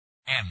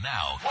And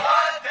now,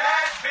 What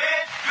that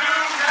bitch do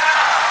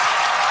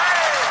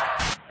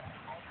now?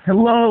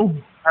 Hello?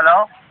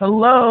 Hello?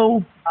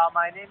 Hello?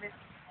 My name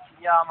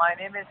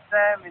is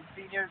Sam. It's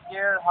Senior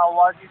here. How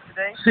are you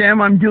today?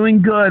 Sam, I'm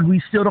doing good. We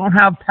still don't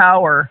have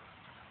power.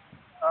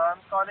 I'm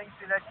calling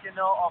to let you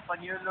know of a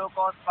new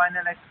low-cost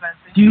final expense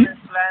Do you, insurance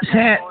plan.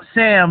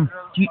 Sam,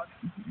 do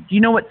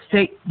you know what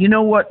state? You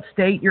know what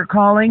state you're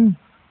calling?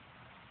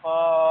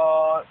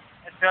 Tell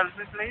me,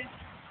 please.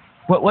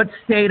 What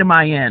state am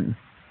I in?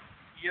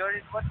 You're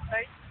in what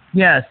state?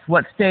 Yes,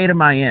 what state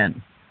am I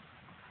in?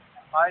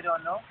 I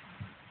don't know.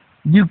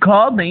 You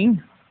called me.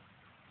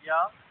 Yeah,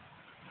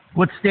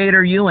 What state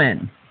are you in? I'm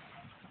in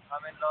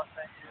Los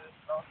Angeles,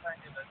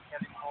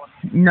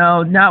 California.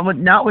 No, not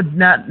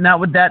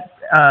with that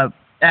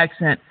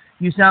accent.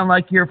 You sound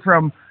like you're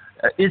from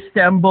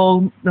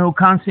Istanbul, no,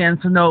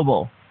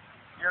 Constantinople.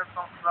 You're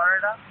from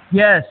Florida?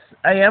 Yes,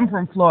 I am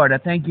from Florida.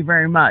 Thank you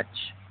very much.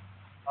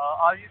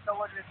 Are you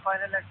covered with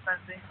final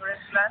expense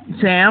insurance plan?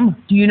 Sam,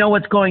 do you know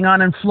what's going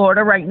on in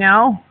Florida right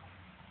now?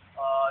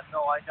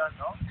 No, I don't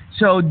know.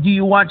 So, do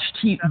you watch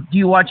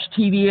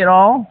TV at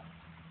all?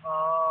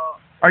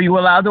 Are you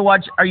allowed to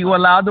watch TV? I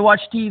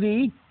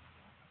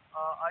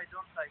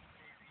don't like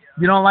TV.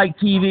 You don't like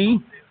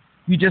TV?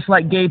 You just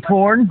like gay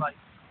porn? No,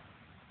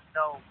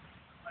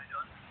 I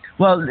don't.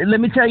 Well, let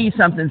me tell you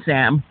something,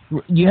 Sam.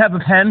 You have a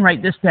pen?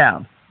 Write this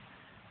down.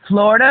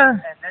 Florida?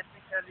 And let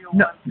me tell you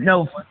one thing.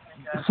 No.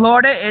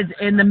 Florida is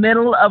in the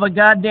middle of a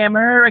goddamn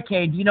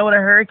hurricane. Do you know what a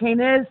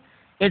hurricane is?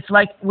 It's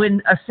like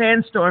when a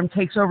sandstorm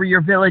takes over your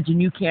village and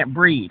you can't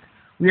breathe.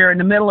 We are in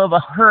the middle of a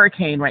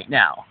hurricane right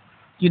now.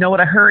 Do you know what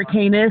a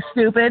hurricane is,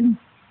 stupid?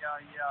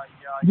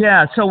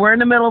 Yeah, so we're in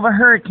the middle of a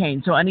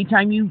hurricane. So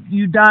anytime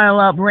you dial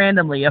up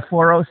randomly a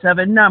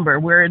 407 number,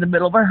 we're in the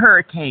middle of a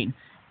hurricane.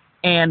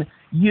 And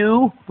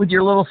you, with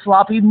your little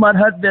sloppy mud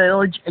hut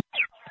village...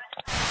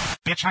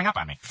 bitch, hang up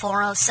on me.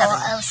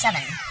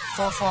 407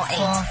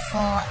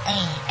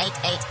 448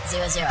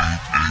 8800.